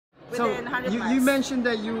within 100 miles. You mentioned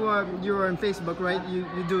that you are on Facebook, right?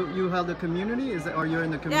 You held a community, is that, or you're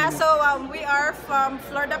in the community? Yeah, so we are from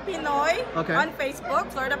Florida Pinoy on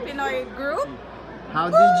Facebook, Florida Pinoy group. How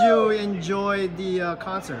did you enjoy the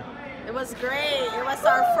concert? It was great. It was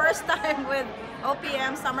our first time with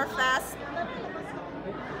OPM Summerfest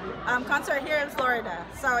concert here in Florida,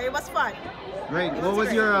 so it was fun. Great. What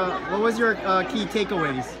was your key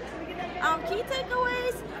takeaways? Key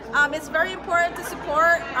takeaways. It's very important to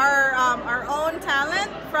support our own talent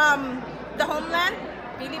from the homeland,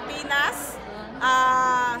 Pilipinas.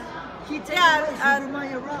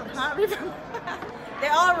 They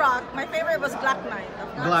all rock. My favorite was Gloc-9.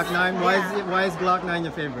 Gloc-9. Why is Gloc-9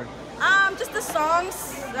 your favorite? Just the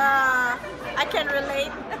songs. I can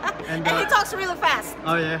relate. And he talks really fast.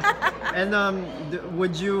 Oh yeah. And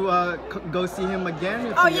would you go see him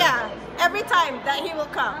again? Oh yeah. Every time that he will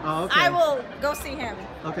come, I will go see him.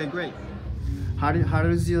 Okay, great. How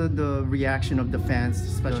does the reaction of the fans,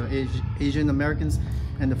 especially Asian Americans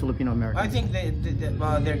and the Filipino Americans? I think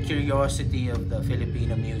their curiosity of the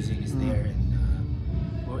Filipino music is there,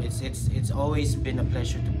 and it's always been a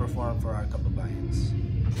pleasure to perform for our kababayans.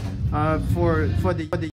 For the